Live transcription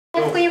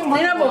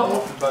Tingnan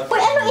mo. Uy,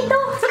 ano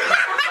ito?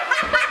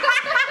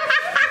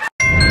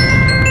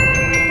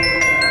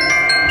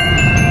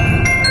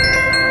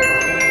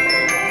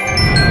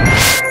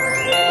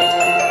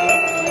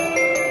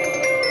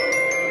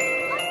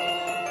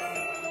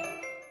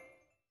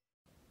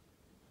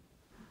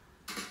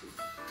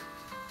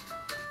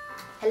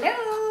 Hello!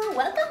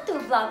 Welcome to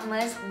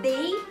Vlogmas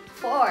Day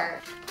 4.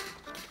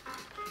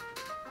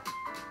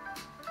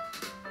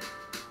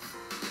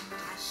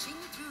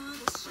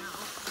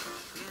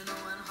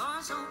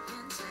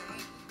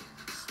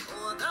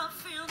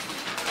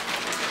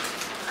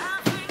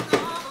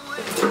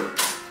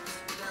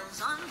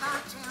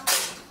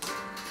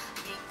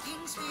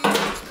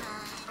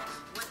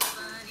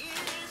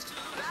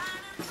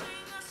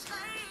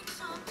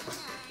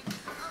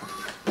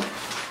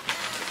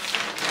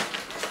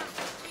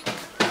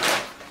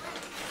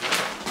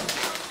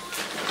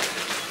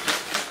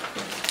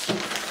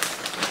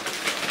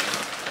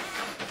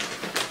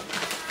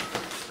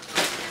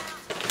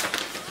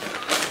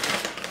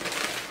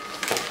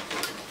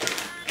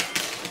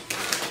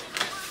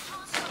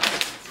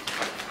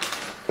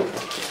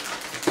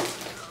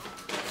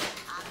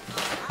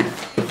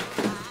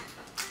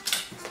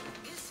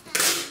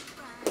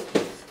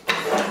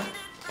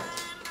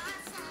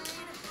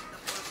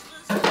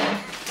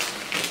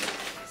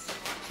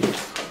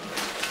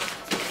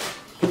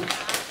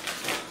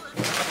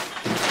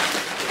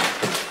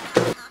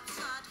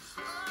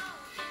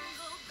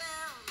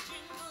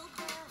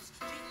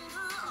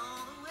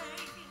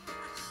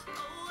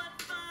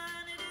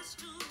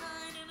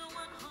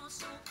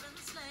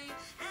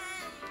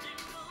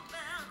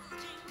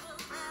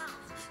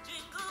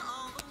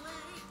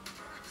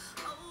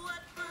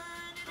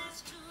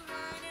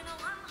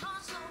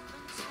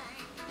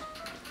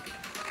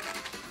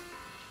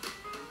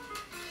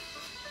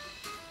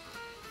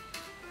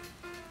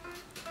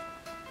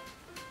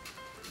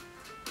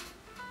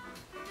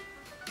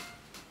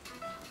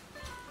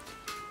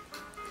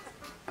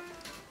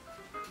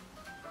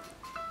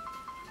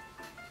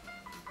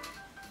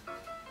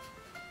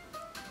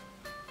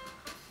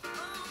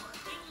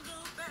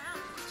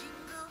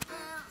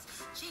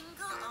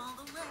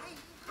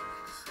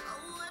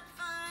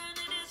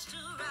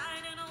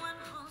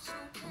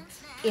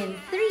 In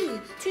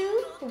 3,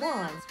 2, 1.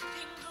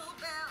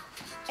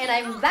 And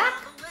I'm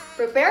back.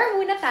 Prepare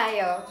muna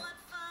tayo.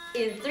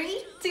 In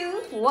 3,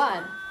 2,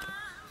 1.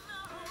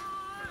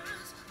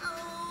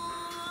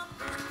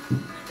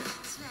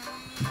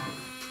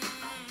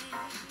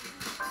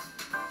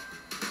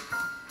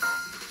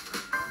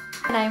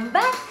 And I'm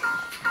back.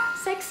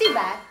 Sexy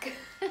back.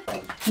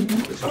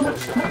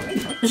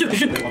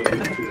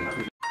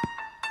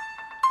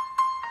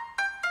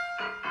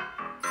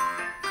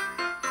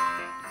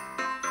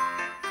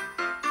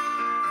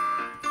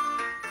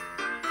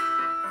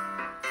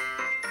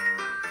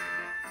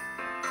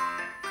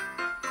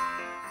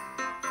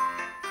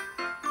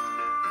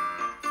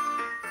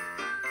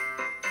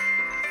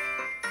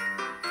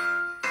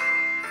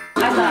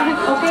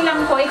 Okay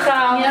lang po,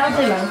 ikaw. Yeah,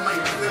 okay lang.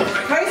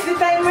 How is the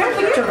timer?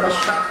 Picture ba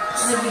siya?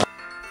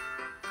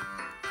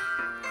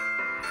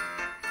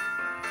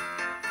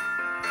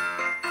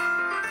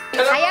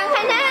 Ayan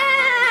ka na!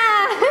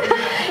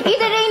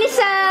 Ito rin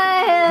isa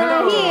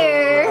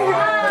here.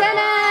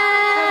 Tada!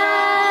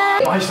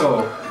 Why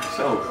so?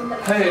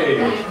 Hey!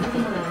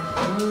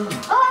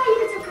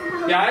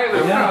 Ja,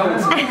 eigenlijk.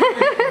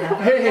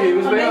 Hey,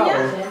 wat ben je al?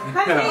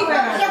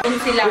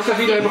 Sila. Dus dat is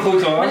iedereen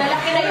goed hoor.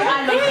 Malalaki na yung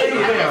alon.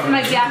 At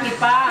magyaki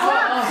pa.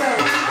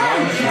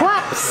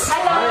 Waps!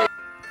 Hello!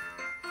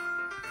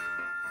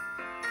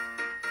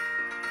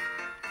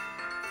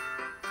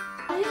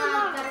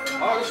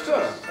 Oh, dat is te.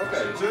 Oké,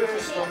 te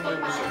is dan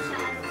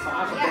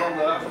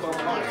aangebrande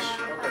mais.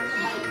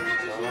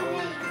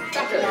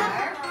 Oké.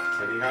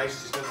 Die rijst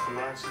is net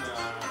gemaakt.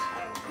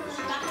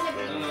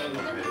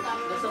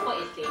 Gusto ko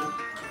itim.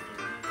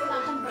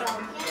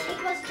 Ik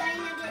was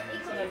bijna de...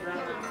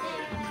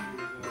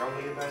 Kan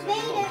hier bijna de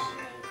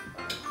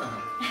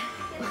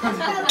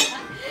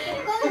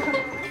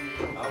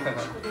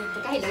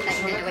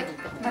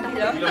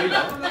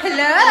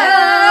Hello!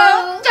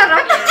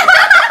 Charot!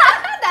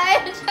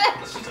 Dahil siya.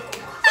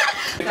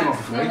 Ik heb nog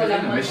verleden in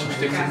een mesje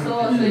stikken.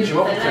 Moet je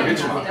wel op geen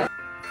wits maken.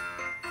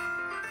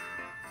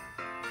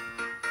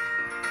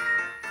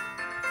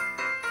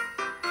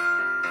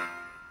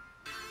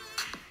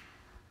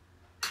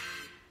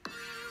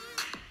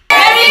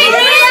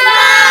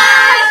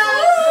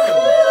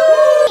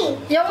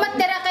 Yung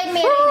matira kay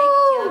Mary.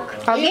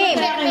 Okay,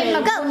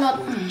 mag-go. Ano?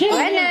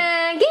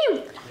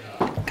 Game!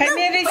 Kay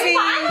Mary si...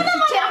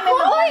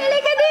 Uy,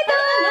 halika dito!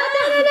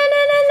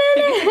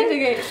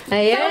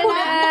 Ayan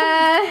na!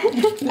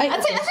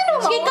 Asan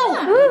naman? Sige, ikaw!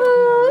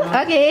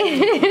 Okay.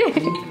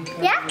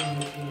 Yeah?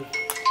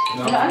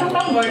 Anong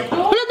number?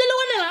 Wala,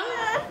 dalawa na lang?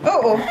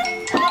 Oo.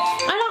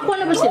 Anak ko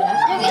na ba sila?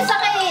 Yung isa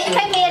kay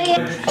Mary.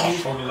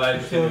 Van de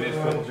Leidschendam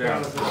volgend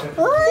jaar.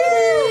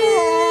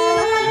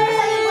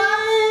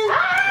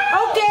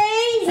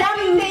 Okay!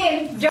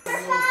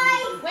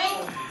 Wait!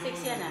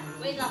 6 yan ah.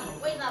 Wait lang.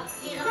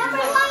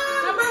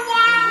 Number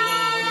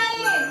 1!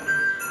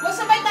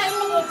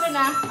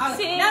 na.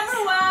 Number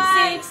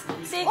 1.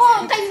 6. Oh,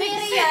 kay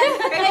Mary yan.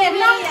 Kay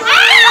Mary.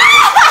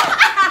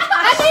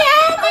 Ano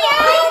yan? Ano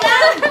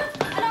yan?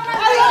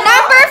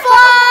 Number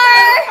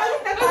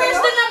 4! Where's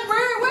the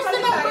number? Where's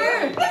the number?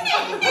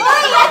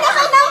 Uy, ano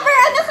ka number?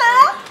 Ano ka?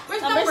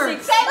 Where's number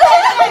 6?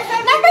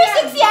 Number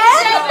 6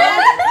 yan?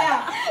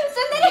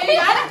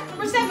 Sandali.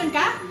 Number 7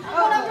 ka?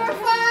 Ako number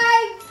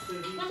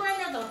 5. Number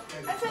ano to?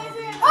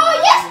 Oh,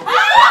 yes!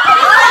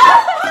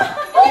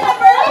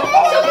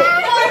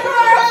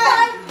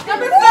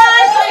 Number 5!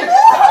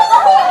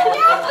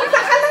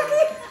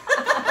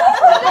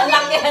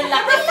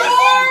 Number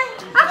 4!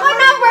 Ako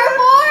number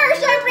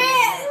 4! Siyempre!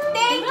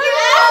 Thank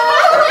you!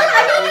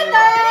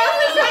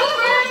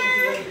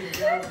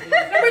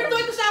 Number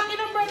 2 ito sa akin.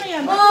 Number na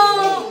yan.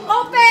 Oh!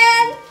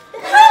 Open!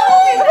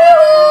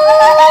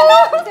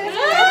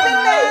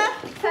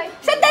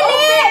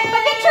 Sandali!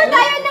 Pa-picture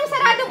tayo ng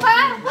sarado pa!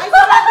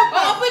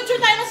 Oo, picture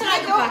tayo ng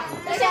sarado pa.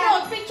 Kasi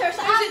picture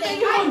sa atin.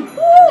 yun.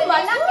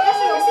 Wala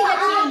kasi sila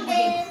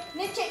atin.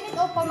 Ni-check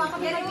nito pa mga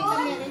Tita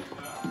Miri.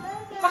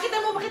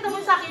 Pakita mo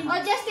sa akin. Oh,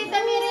 just Tita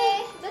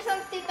Miri. Just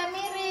ang Tita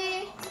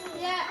Miri.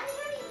 Yeah.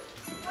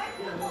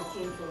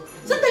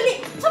 Sandali!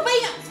 Sabay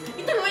nga!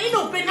 Ito naman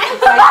in-open na.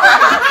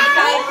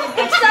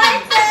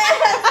 Excited!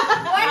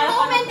 One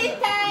moment in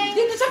time.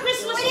 Dito sa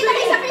Christmas Pwede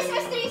tree. sa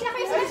Christmas tree. Sa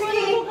Christmas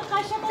tree.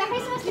 Sa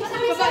Christmas tree. Sa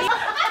Christmas tree.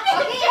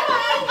 Okay,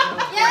 okay.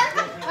 Yan.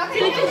 Okay.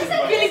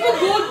 Feeling ko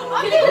good.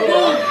 Feeling ko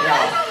good.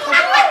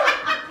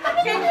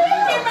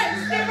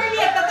 Kay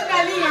Marietta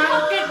Tagali ha?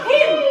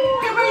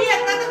 Kay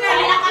Marietta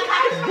Tagali.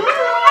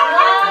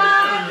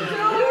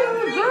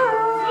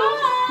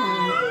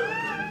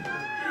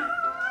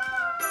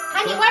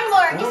 Honey, one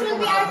more. This will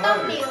be our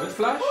thumbnail. Met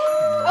flash?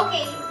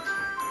 Okay.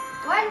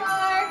 One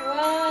more.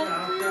 1,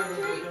 2,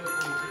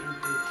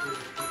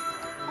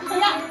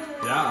 3.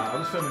 Ja,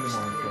 alles veel minder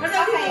mooi.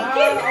 Okay.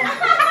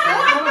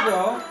 Kan het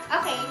wel.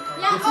 Okay.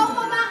 Yan, oh,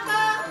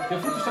 kumaka. Je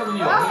voeten staan er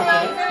niet op.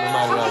 Okay.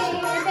 Normaal Okay.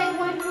 luisteren. And then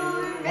one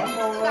more.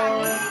 Ganito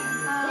galing.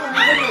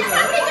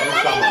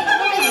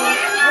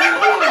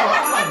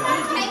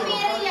 Kay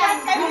Mary yan.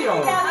 Video.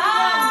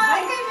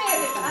 Ay, kay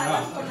Mary. Ja,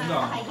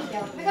 bedankt.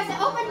 Because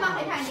open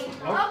market, honey.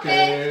 Oké.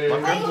 Maar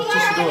kan het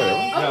tussendoor, joh.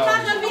 Ang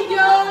mga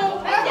video.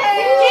 Okay.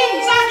 King,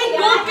 sa akin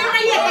good. Kay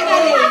Marietta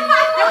Tagali.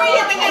 Kay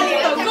Marietta Tagali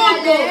to. Go,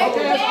 go.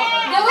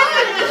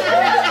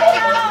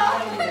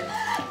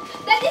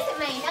 That is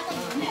mine. Ako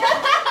yun.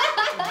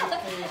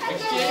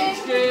 Exchange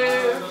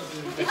gift.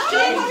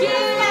 Exchange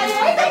gift.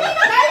 Uy,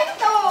 kanina galing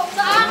to.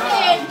 Sa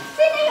akin.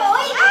 Sino yun?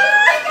 Uy,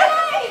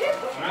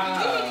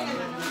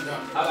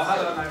 Hallo,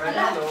 hallo, naar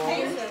hallo.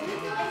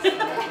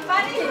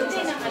 Paano yun?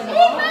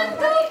 Hey,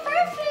 mango.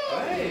 Perfect.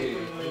 Hey.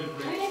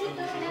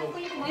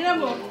 Tingnan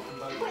mo.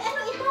 Uy,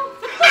 ano ito?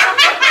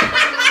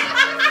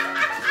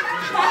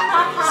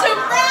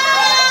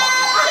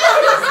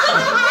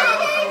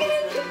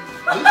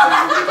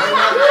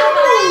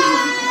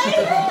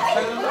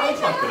 Zijn er een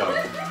uitpakken dan?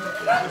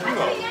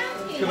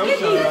 Ik kan ook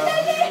zo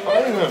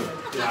alleen hem.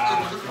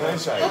 Nee,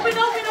 zij. Open.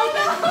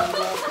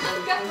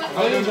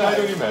 Hij doet niet mee. Hij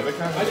doet niet mee,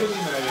 hij doet niet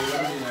mee.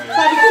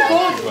 Sabi ko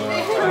good.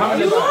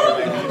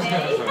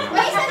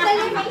 Uy,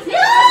 sandali.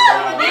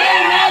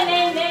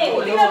 Nee.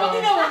 Tingnan mo.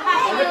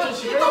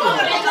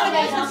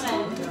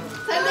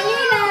 Sandali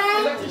lang.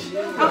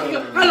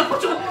 Kala ko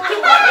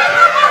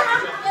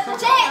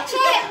Check.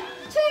 Here.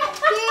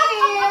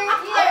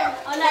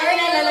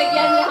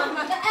 lalagyan niya.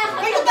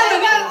 Kayo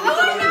talaga.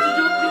 Ako na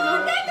nag-joke, di ba?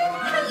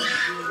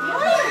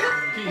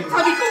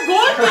 Sabi ko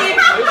gold eh.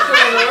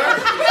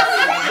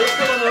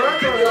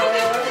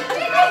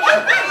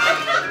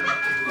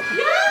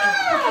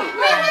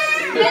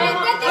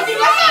 Di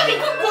ba sabi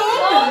ko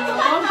gold?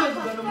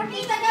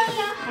 Nakita daw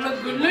niya. Ang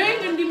galing,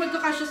 hindi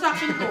magkakasya sa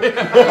akin to. Nee,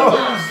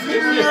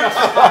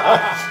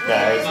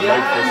 het is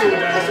leuk voor ze.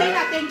 Kasi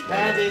natin.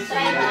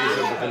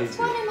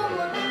 Kunin mo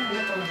muna.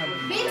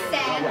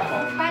 Vincent.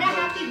 Para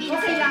happy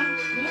Vincent lang.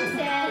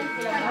 Vincent.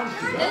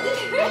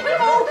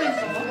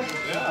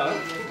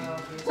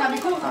 Sabi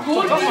ko,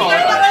 gold.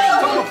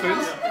 Toch nog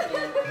punt.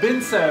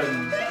 Vincent.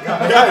 Ja,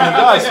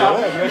 inderdaad, joh.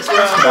 Heb je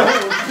expres gedaan?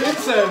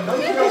 Vincent. We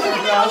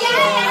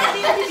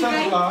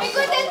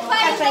couldn't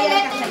find the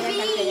letter V.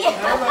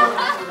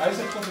 Hij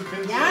zegt van de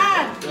pint.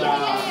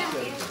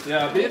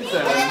 Ja,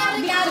 Vincent.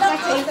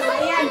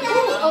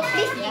 Oh,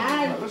 please.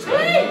 Yan.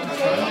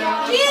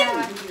 Kim!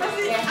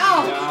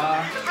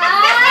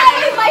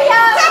 Ay,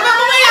 mayaman! Sabi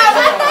ko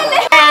mayaman!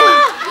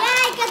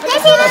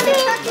 Kasi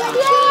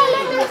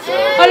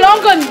Hala,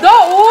 ang ganda,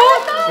 oh!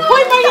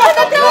 Hoy,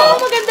 Marietta,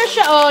 maganda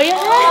siya, oh. Yan!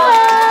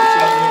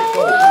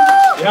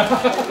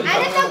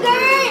 ano to,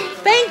 girl?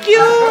 Thank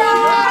you!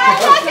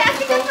 Kasi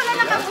asikan pala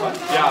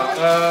nakapunta. Ja,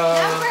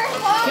 Number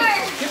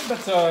 4. kip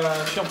met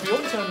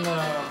champignons en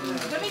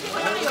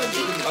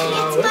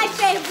It's my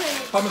favorite.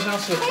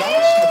 Parmezaanse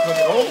kaas met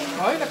room.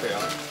 Oh, lekker ja.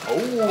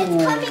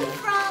 It's coming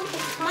from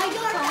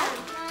Mallorca.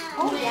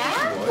 Oh,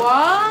 yeah?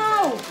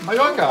 Wow!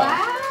 Mallorca. Wow.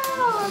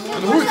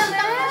 Een hoed.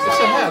 Dat is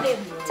een hat.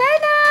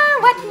 Tada!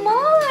 What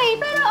more?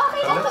 Pero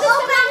okay lang.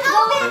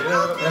 Open.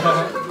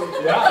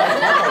 Ja.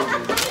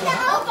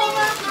 Open.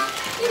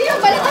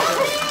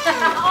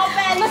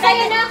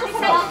 Masaya na ako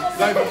sa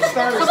Blijf op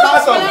staan.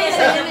 Staat dan.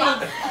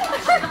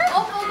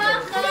 Opo,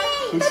 Maki.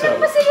 Goed zo.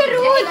 Masaya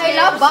roon. I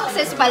love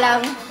boxes pa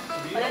lang.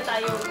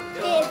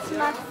 It's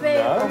my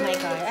favorite. Oh my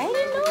God, I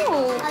don't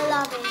know. I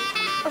love it.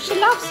 Oh, she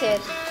loves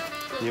it.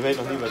 Je weet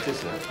nog niet wat het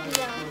is, hè?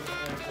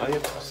 Oh, je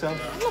hebt het zelf.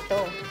 Ano to?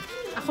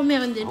 Ako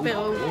meron din,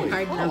 pero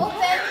hard lang.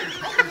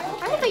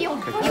 Ano to yung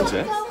Goed,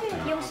 hè?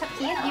 yung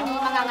sakit, yung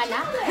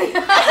manganganak?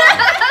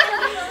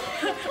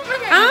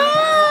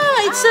 Ah,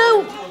 it's a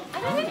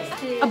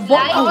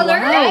Light color,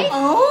 right?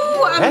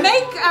 Oh, a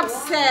makeup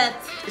set.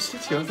 Is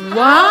dit zo?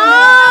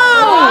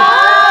 Wow!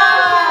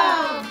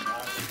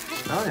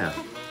 Oh ja.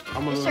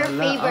 Allemaal It's your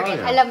la-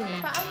 favorite, oh, ja. alam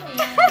na.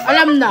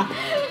 Alam na.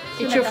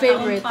 It's your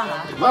favorite.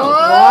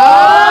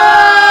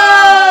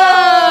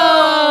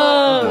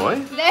 Wow. Mooi.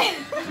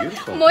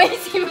 Beautiful. Moy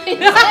si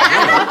Vincent.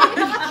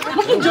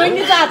 Maki-join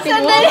niyo sa atin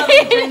mo. Sandali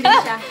na.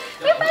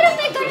 May parang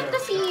may ganito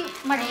si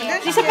Maria.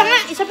 Isa pa nga,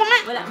 isa pa nga.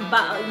 Wala,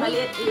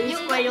 maliit yung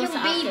square yung sa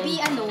akin. baby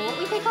ano.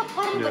 Uy, teka,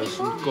 parang Ja, ba dat is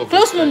ito? een koffer.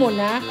 Close mo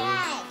muna.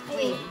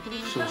 Wait.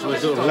 Soms er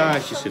zo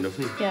laagjes in, of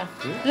niet? Yeah.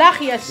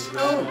 Lakias.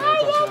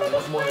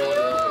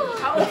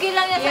 Okay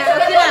lang yan. Yeah,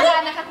 okay lang.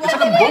 Is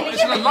het een bom?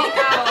 Is het een lamp?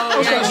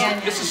 Is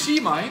het een sea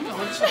mine?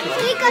 Wat is dat?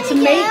 It's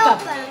makeup.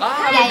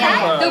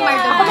 Yeah. Dumar.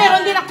 Ako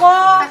meron din ako.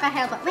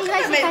 Kaka-help. Wait,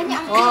 guys, sa kanya.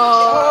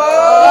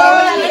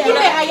 Oh! Hindi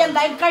may ayan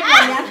dive card na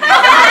yan.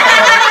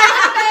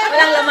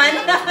 Walang laman.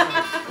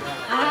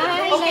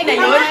 Okay na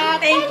yun?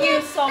 Thank you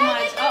so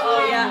much. Oo,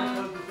 yeah.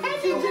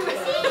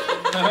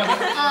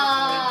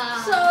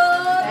 So,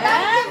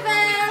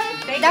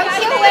 thank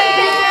you,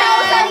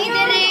 well.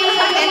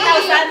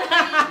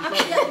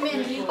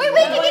 Uy,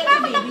 wait, hindi pa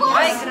ako tapos.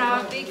 Ay,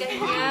 grabe,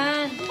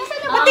 ganyan.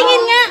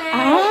 Patingin nga.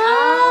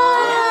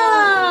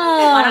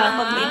 Parang ang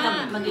pag-makeup,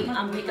 maging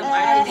ang makeup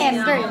artist. M,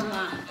 girl.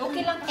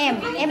 Okay lang. M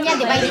yan,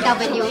 di ba?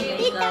 W.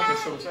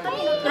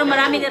 Pero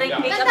marami na rin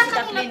makeup si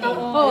Kathleen.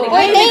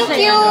 Uy, thank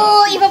you!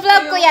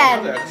 Iba-vlog ko yan.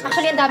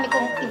 Actually, ang dami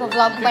kong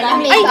iba-vlog pa ng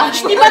Ay, makeup.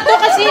 di ba to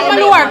kasi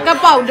maluwar ka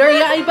powder?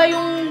 Iba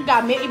yung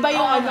gamit, iba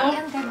yung ano. Ay,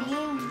 ang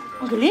galing.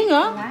 Ang galing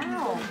ah.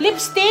 Wow.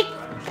 Lipstick.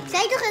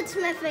 Say toch, it's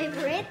my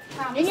favorite.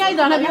 Yun nga,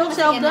 Ida. Have you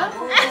hetzelfde?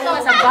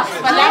 Sa box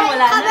pa lang,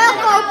 wala Ga na. wel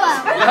kopen.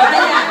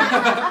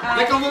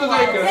 Lekker onder de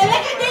deken.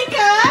 Lekker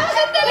deken.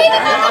 Sandali na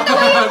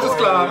Het is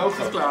klaar, het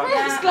is klaar.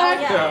 It's klaar.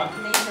 Ja.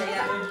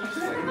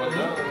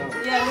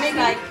 Yeah,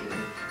 makeup.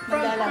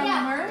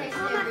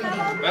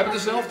 We hebben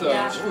dezelfde,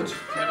 dat is goed.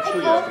 Ja, dat is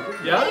goed.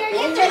 Ja?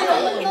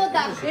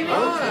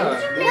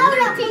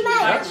 Nodig voor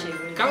mij.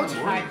 Koud?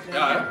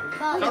 Ja, hè?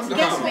 Koud de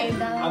Yes,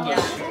 kamer.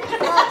 Anders.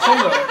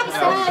 Zonder.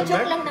 Isa,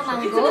 joke lang na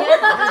mango.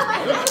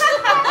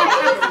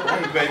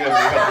 Ik weet het niet.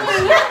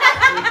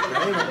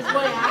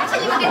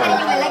 Actually, maganda rin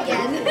yung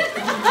lalagyan.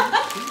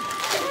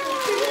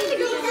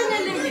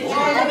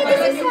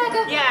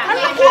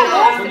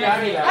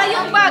 Ay,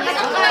 yung bag.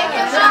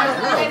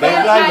 Ben je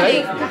blij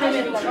mee?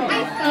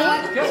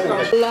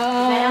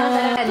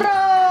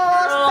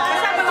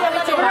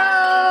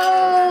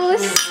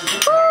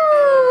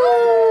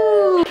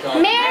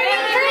 Merry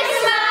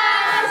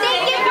Christmas!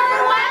 Thank you for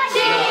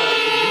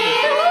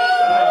watching!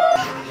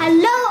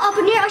 Hallo,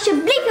 abonneer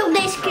alsjeblieft op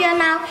deze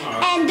kanaal.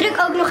 En druk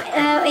ook nog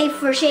even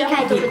voor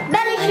zekerheid op het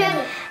belletje.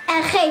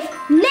 En geef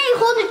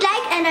 900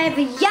 like en daar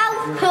hebben we jouw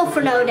hulp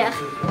voor nodig.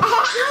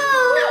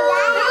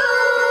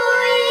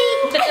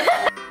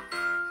 Doei!